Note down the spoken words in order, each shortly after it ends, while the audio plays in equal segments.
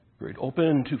Great.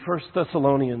 Open to 1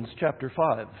 Thessalonians chapter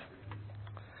 5.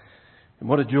 And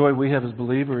what a joy we have as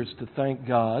believers to thank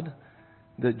God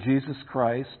that Jesus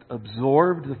Christ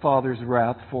absorbed the Father's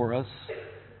wrath for us.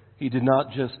 He did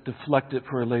not just deflect it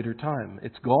for a later time.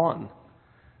 It's gone.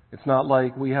 It's not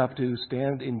like we have to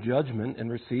stand in judgment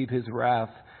and receive His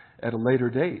wrath at a later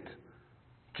date.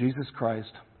 Jesus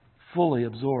Christ fully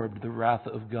absorbed the wrath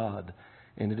of God,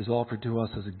 and it is offered to us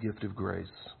as a gift of grace.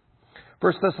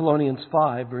 1 Thessalonians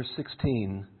 5, verse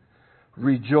 16.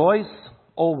 Rejoice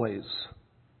always.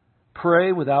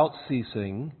 Pray without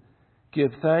ceasing. Give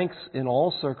thanks in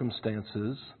all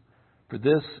circumstances, for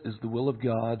this is the will of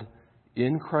God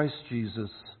in Christ Jesus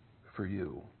for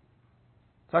you.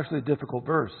 It's actually a difficult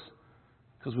verse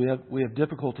because we have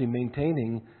difficulty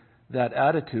maintaining that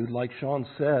attitude, like Sean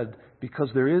said, because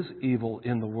there is evil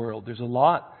in the world. There's a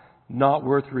lot not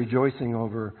worth rejoicing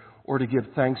over or to give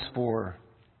thanks for.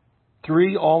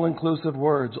 3 all-inclusive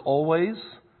words: always,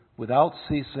 without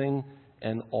ceasing,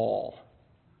 and all.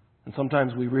 And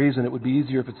sometimes we reason it would be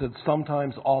easier if it said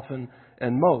sometimes, often,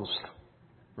 and most.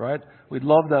 Right? We'd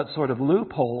love that sort of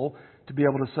loophole to be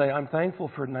able to say, I'm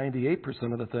thankful for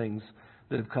 98% of the things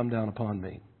that have come down upon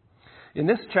me. In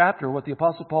this chapter, what the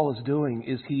Apostle Paul is doing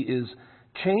is he is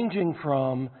changing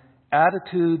from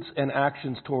attitudes and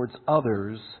actions towards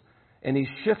others, and he's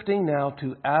shifting now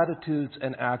to attitudes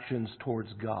and actions towards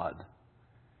God.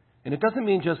 And it doesn't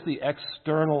mean just the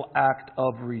external act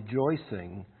of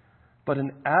rejoicing, but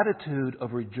an attitude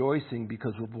of rejoicing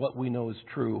because of what we know is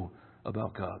true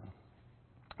about God.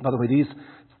 By the way, these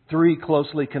 3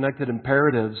 closely connected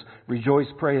imperatives, rejoice,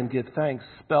 pray, and give thanks,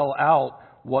 spell out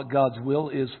what God's will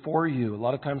is for you. A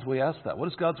lot of times we ask that. What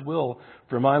is God's will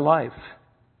for my life?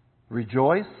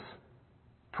 Rejoice,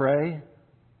 pray,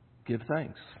 give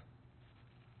thanks.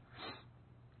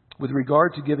 With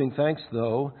regard to giving thanks,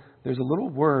 though, there's a little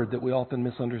word that we often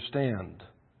misunderstand.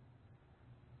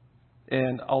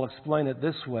 And I'll explain it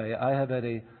this way. I have had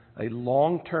a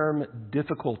long-term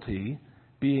difficulty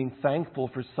being thankful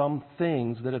for some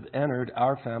things that have entered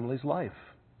our family's life.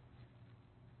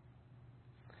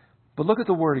 But look at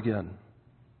the word again.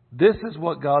 This is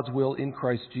what God's will in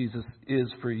Christ Jesus is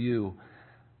for you.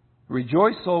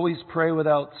 Rejoice always, pray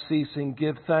without ceasing,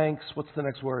 give thanks. What's the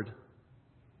next word?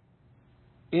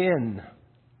 In.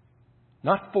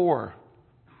 Not for.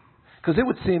 Because it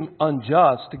would seem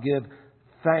unjust to give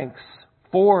thanks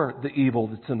for the evil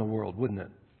that's in the world, wouldn't it?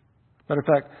 Matter of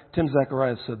fact, Tim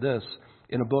Zacharias said this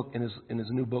in a book, in his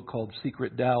new book called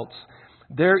Secret Doubts.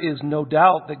 There is no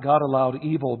doubt that God allowed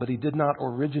evil, but He did not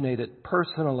originate it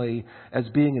personally as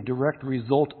being a direct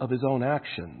result of His own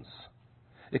actions.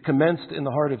 It commenced in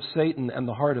the heart of Satan and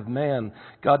the heart of man.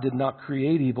 God did not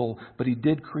create evil, but He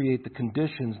did create the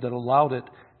conditions that allowed it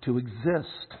to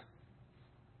exist.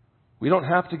 We don't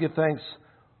have to give thanks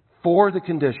for the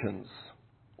conditions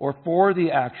or for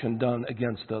the action done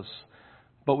against us,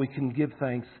 but we can give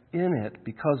thanks in it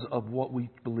because of what we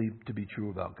believe to be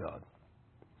true about God.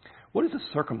 What is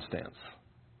a circumstance?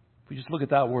 If we just look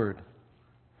at that word,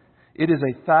 it is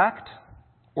a fact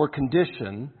or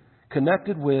condition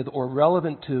connected with or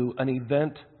relevant to an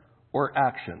event or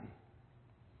action.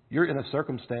 You're in a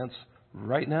circumstance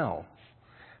right now.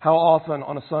 How often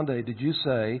on a Sunday did you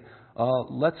say,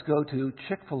 let's go to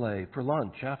Chick-fil-A for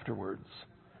lunch afterwards?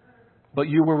 But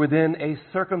you were within a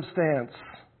circumstance.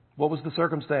 What was the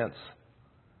circumstance?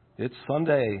 It's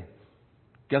Sunday.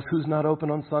 Guess who's not open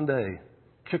on Sunday?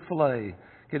 Chick-fil-A.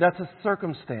 Okay, that's a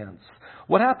circumstance.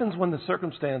 What happens when the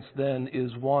circumstance then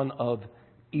is one of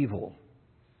evil?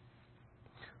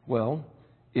 Well,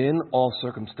 in all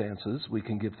circumstances, we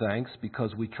can give thanks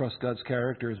because we trust God's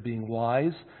character as being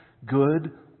wise,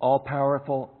 good,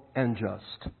 all-powerful, and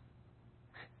just.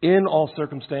 In all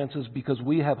circumstances, because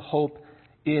we have hope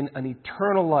in an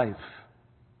eternal life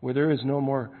where there is no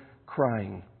more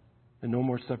crying and no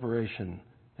more separation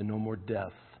and no more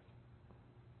death.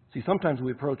 See, sometimes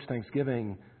we approach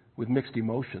Thanksgiving with mixed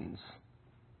emotions,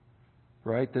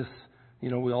 right?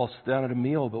 We all sit down at a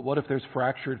meal, but what if there's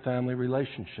fractured family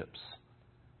relationships?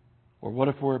 Or what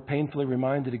if we're painfully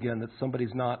reminded again that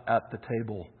somebody's not at the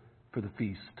table for the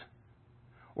feast?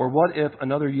 Or what if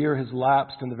another year has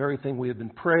lapsed and the very thing we have been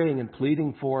praying and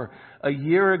pleading for a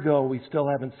year ago, we still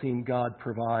haven't seen God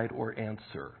provide or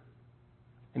answer?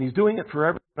 And He's doing it for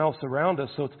everyone else around us.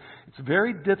 So it's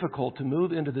very difficult to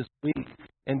move into this week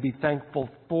and be thankful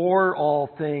for all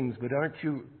things. But aren't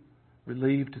you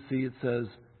relieved to see it says,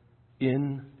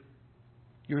 in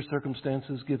your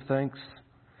circumstances, give thanks?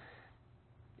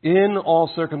 In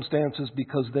all circumstances,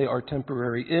 because they are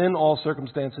temporary. In all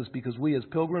circumstances, because we as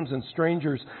pilgrims and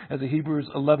strangers, as Hebrews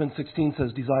 11:16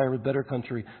 says, desire a better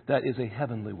country that is a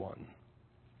heavenly one.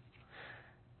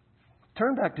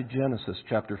 Turn back to Genesis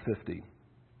chapter 50.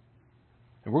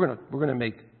 And we're going to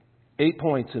make 8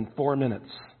 points in 4 minutes.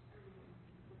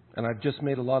 And I've just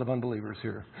made a lot of unbelievers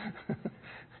here.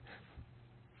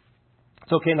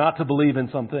 It's okay not to believe in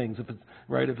some things, if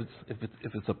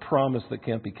it's a promise that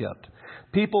can't be kept.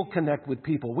 People connect with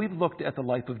people. We've looked at the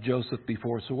life of Joseph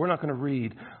before, so we're not going to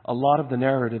read a lot of the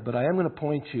narrative, but I am going to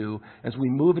point you, as we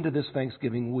move into this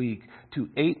Thanksgiving week, to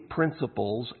 8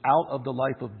 principles out of the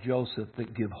life of Joseph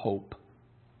that give hope.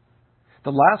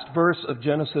 The last verse of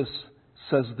Genesis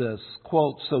says this,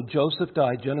 quote, so Joseph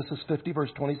died, Genesis 50,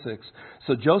 verse 26.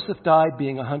 So Joseph died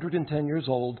being 110 years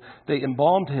old. They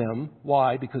embalmed him.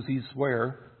 Why? Because he's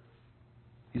where?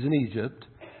 He's in Egypt.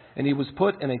 And he was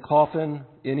put in a coffin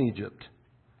in Egypt.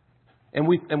 And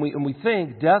we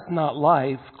think death, not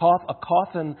life, a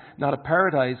coffin, not a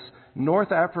paradise,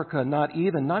 North Africa, not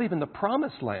even the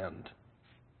promised land.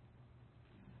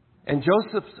 And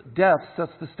Joseph's death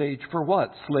sets the stage for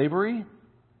what? Slavery?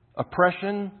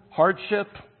 Oppression, hardship,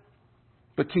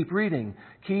 but keep reading.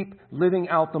 Keep living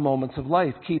out the moments of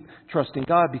life. Keep trusting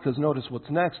God, because notice what's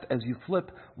next. As you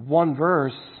flip one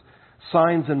verse,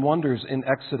 signs and wonders in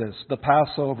Exodus, the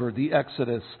Passover, the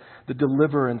Exodus, the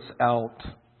deliverance out.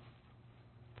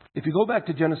 If you go back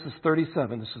to Genesis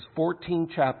 37, this is 14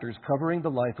 chapters covering the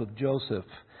life of Joseph.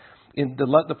 In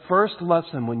the first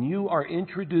lesson, when you are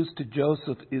introduced to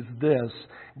Joseph, is this: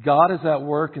 God is at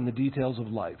work in the details of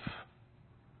life.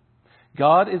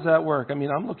 God is at work. I mean,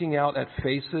 I'm looking out at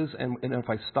faces, and if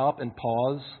I stop and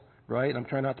pause, right? I'm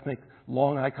trying not to make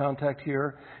long eye contact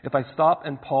here. If I stop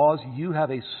and pause, you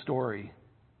have a story.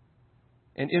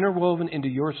 And interwoven into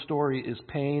your story is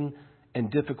pain and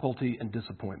difficulty and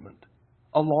disappointment,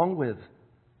 along with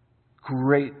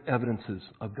great evidences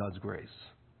of God's grace.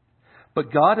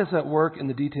 But God is at work in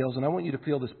the details, and I want you to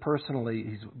feel this personally.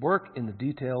 He's at work in the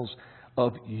details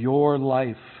of your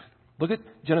life. Look at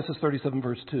Genesis 37,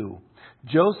 verse 2.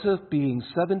 Joseph, being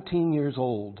 17 years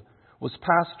old, was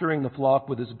pasturing the flock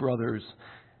with his brothers.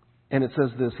 And it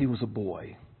says this, he was a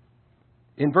boy.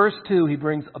 In verse 2, he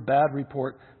brings a bad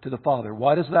report to the father.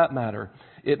 Why does that matter?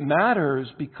 It matters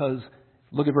because,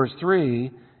 look at verse 3,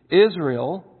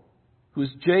 Israel, who's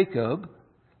Jacob,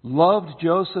 loved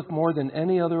Joseph more than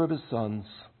any other of his sons,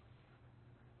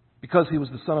 because he was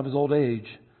the son of his old age,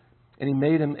 and he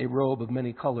made him a robe of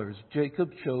many colors.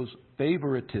 Jacob shows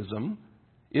favoritism.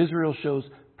 Israel shows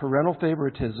parental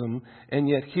favoritism. And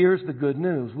yet here's the good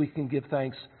news. We can give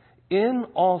thanks in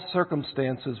all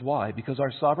circumstances. Why? Because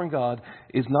our sovereign God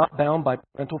is not bound by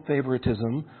parental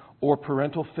favoritism or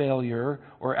parental failure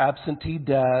or absentee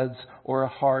dads or a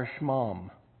harsh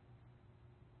mom.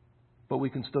 But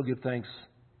we can still give thanks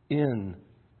in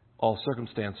all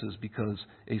circumstances, because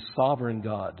a sovereign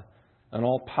God, an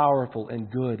all-powerful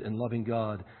and good and loving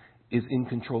God, is in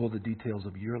control of the details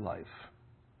of your life.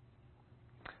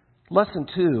 Lesson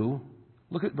 2,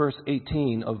 look at verse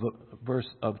 18 of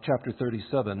chapter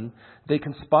 37. They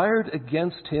conspired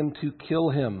against him to kill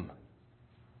him.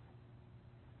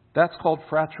 That's called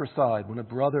fratricide, when a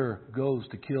brother goes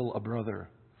to kill a brother.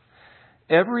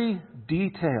 Every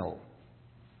detail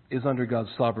is under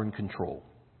God's sovereign control.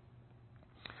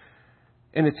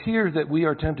 And it's here that we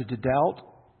are tempted to doubt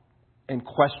and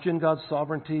question God's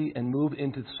sovereignty and move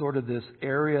into sort of this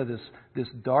area, this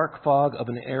dark fog of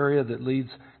an area that leads,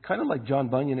 kind of like John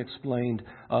Bunyan explained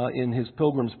in his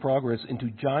Pilgrim's Progress, into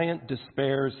giant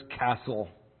despair's castle.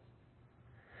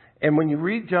 And when you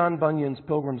read John Bunyan's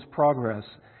Pilgrim's Progress,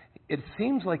 it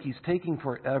seems like he's taking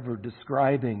forever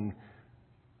describing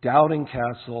doubting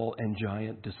castle and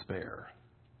giant despair.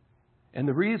 And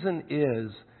the reason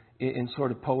is, in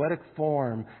sort of poetic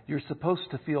form, you're supposed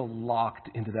to feel locked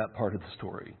into that part of the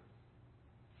story.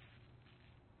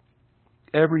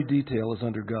 Every detail is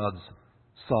under God's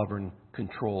sovereign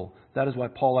control. That is why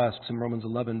Paul asks in Romans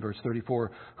 11, verse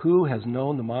 34, who has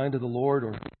known the mind of the Lord?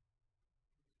 Or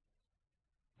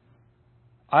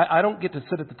I don't get to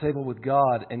sit at the table with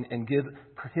God and give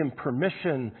Him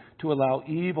permission to allow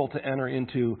evil to enter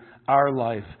into our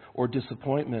life, or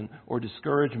disappointment, or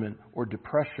discouragement, or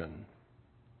depression.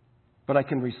 But I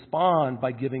can respond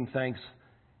by giving thanks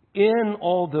in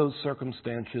all those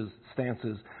circumstances,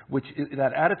 which is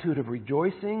that attitude of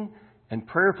rejoicing and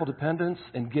prayerful dependence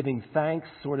and giving thanks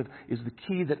sort of is the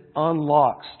key that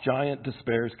unlocks giant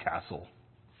despair's castle.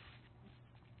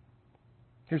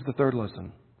 Here's the third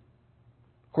lesson.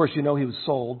 Of course, you know he was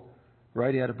sold,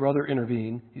 right? He had a brother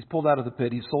intervene. He's pulled out of the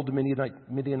pit. He's sold to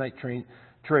Midianite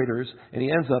traders, and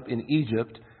he ends up in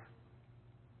Egypt.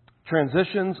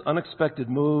 Transitions, unexpected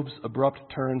moves, abrupt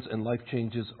turns, and life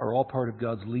changes are all part of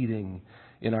God's leading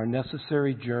in our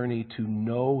necessary journey to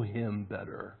know Him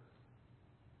better.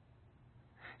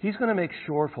 He's going to make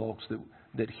sure, folks,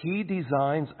 that He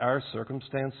designs our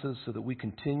circumstances so that we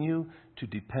continue to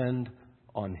depend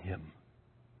on Him.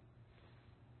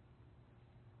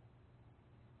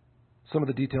 Some of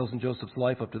the details in Joseph's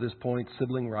life up to this point: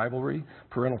 sibling rivalry,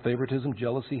 parental favoritism,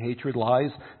 jealousy, hatred,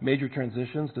 lies, major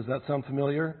transitions. Does that sound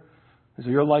familiar? Is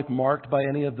your life marked by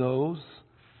any of those?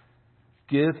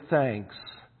 Give thanks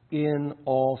in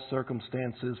all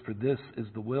circumstances, for this is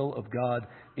the will of God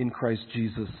in Christ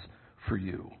Jesus for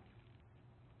you.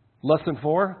 Lesson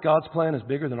 4, God's plan is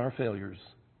bigger than our failures.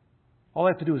 All I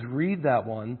have to do is read that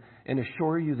one and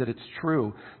assure you that it's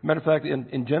true. Matter of fact,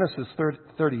 in Genesis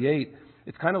 38,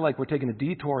 it's kind of like we're taking a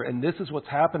detour, and this is what's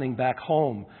happening back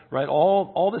home, right?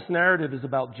 All this narrative is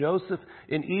about Joseph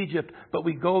in Egypt, but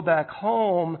we go back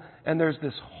home, and there's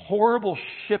this horrible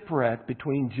shipwreck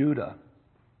between Judah.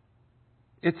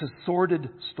 It's a sordid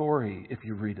story if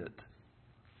you read it.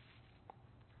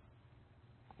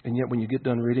 And yet when you get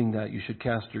done reading that, you should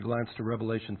cast your glance to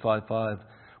Revelation 5:5,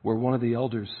 where one of the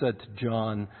elders said to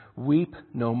John, "Weep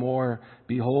no more.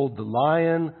 Behold, the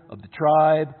Lion of the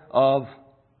tribe of..."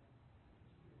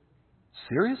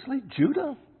 Seriously?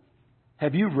 Judah?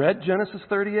 Have you read Genesis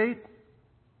 38?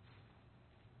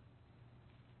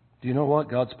 Do you know what?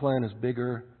 God's plan is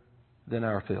bigger than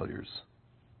our failures.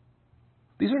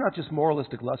 These are not just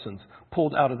moralistic lessons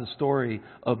pulled out of the story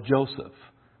of Joseph.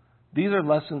 These are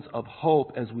lessons of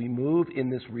hope as we move in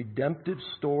this redemptive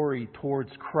story towards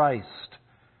Christ,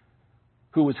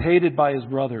 who was hated by His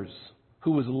brothers,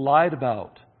 who was lied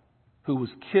about, who was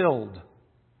killed,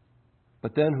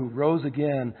 but then who rose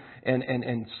again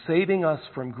and saving us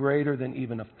from greater than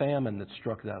even a famine that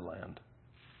struck that land.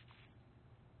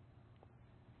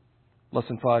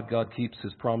 Lesson 5, God keeps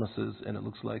His promises, and it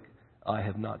looks like I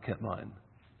have not kept mine.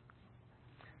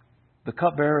 The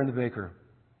cupbearer and the baker.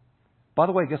 By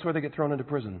the way, guess where they get thrown into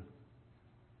prison?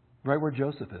 Right where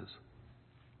Joseph is.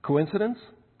 Coincidence?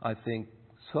 I think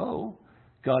so.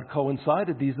 God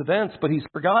coincided these events, but He's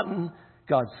forgotten.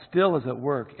 God still is at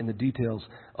work in the details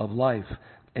of life,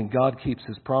 and God keeps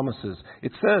His promises.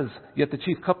 It says, yet the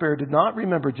chief cupbearer did not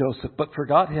remember Joseph, but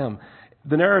forgot him.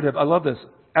 The narrative, I love this,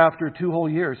 after 2 whole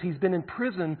years. He's been in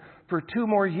prison for 2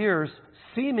 more years,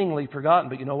 seemingly forgotten.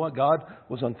 But you know what? God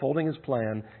was unfolding His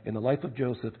plan in the life of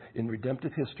Joseph in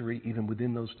redemptive history, even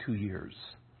within those 2 years.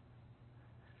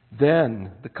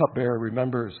 Then the cupbearer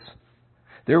remembers,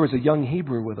 there was a young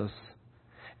Hebrew with us,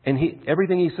 and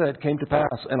everything he said came to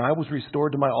pass, and I was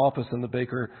restored to my office, and the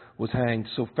baker was hanged.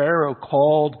 So Pharaoh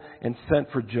called and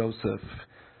sent for Joseph.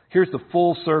 Here's the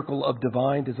full circle of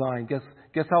divine design.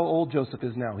 Guess how old Joseph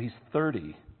is now? He's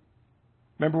 30.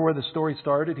 Remember where the story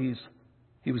started?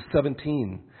 He was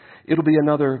 17. It'll be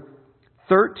another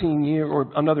 13 years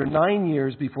or another 9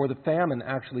 years before the famine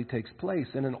actually takes place.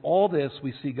 And in all this,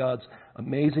 we see God's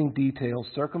amazing details,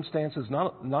 circumstances.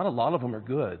 Not a lot of them are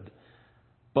good.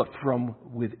 But from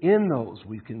within those,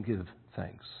 we can give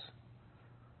thanks.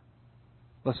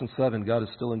 Lesson 7, God is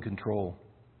still in control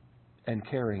and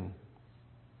caring,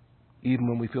 even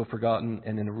when we feel forgotten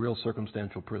and in a real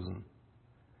circumstantial prison.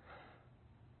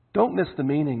 Don't miss the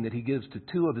meaning that He gives to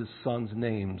 2 of His sons'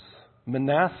 names.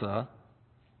 Manasseh,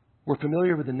 we're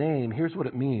familiar with the name. Here's what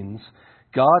it means.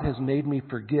 God has made me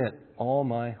forget all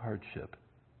my hardship.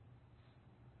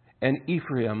 And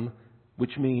Ephraim,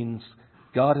 which means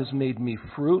God has made me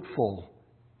fruitful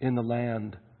in the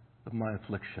land of my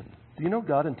affliction. Do you know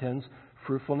God intends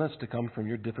fruitfulness to come from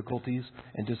your difficulties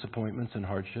and disappointments and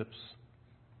hardships?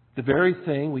 The very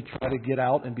thing we try to get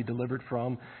out and be delivered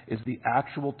from is the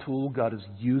actual tool God is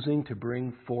using to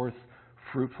bring forth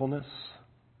fruitfulness.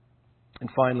 And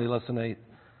finally, lesson 8,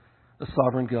 the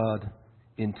sovereign God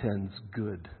intends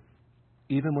good,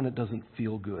 even when it doesn't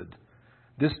feel good.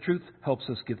 This truth helps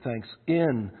us give thanks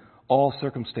in all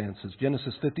circumstances.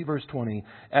 Genesis 50, verse 20.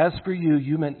 As for you,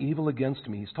 you meant evil against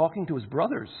me. He's talking to his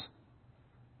brothers.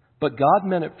 But God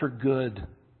meant it for good,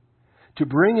 to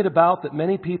bring it about that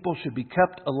many people should be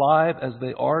kept alive as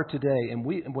they are today. And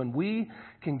when we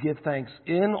can give thanks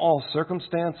in all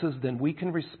circumstances, then we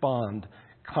can respond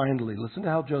kindly. Listen to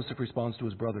how Joseph responds to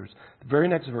his brothers. The very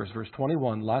next verse, verse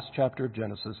 21, last chapter of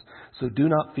Genesis. So do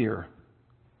not fear.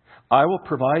 I will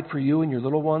provide for you and your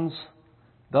little ones.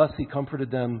 Thus he comforted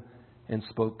them and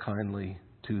spoke kindly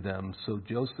to them. So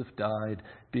Joseph died,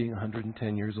 being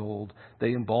 110 years old.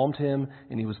 They embalmed him,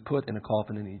 and he was put in a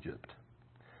coffin in Egypt.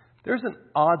 There's an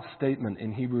odd statement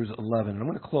in Hebrews 11. I'm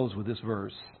going to close with this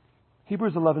verse.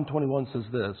 Hebrews 11:21 says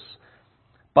this,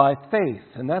 by faith,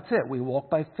 and that's it. We walk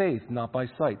by faith, not by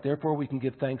sight. Therefore, we can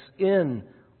give thanks in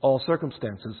all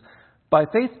circumstances. By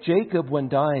faith, Jacob, when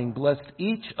dying, blessed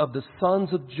each of the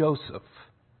sons of Joseph,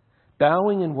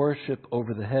 bowing in worship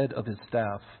over the head of his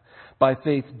staff. By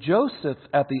faith, Joseph,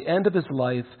 at the end of his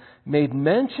life, made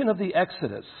mention of the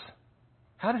Exodus.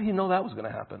 How did he know that was going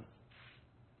to happen?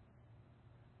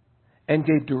 And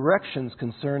gave directions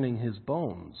concerning his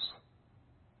bones.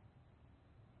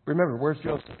 Remember, where's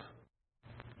Joseph?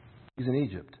 He's in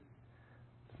Egypt.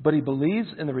 But he believes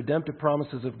in the redemptive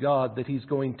promises of God that he's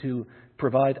going to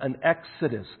provide an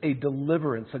exodus, a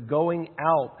deliverance, a going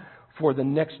out for the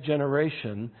next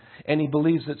generation. And he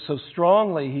believes it so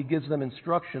strongly, he gives them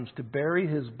instructions to bury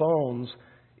his bones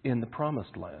in the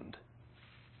promised land.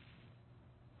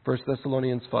 1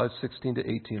 Thessalonians 5:16 to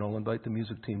 18. I'll invite the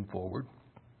music team forward.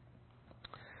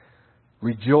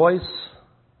 Rejoice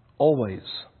always.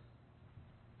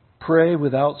 Pray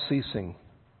without ceasing.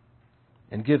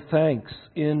 And give thanks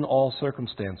in all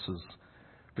circumstances.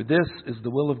 For this is the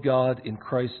will of God in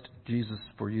Christ Jesus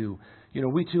for you. You know,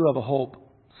 we too have a hope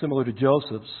similar to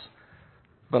Joseph's.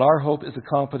 But our hope is a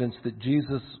confidence that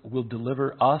Jesus will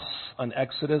deliver us an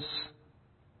exodus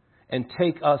and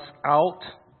take us out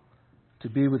to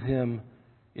be with Him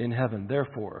in heaven.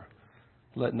 Therefore,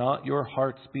 let not your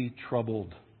hearts be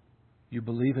troubled. You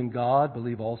believe in God,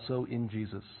 believe also in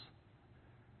Jesus.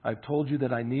 I've told you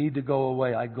that I need to go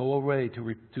away. I go away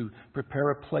to prepare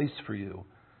a place for you.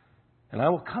 And I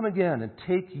will come again and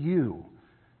take you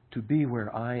to be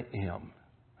where I am.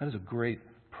 That is a great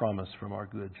promise from our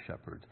good shepherd.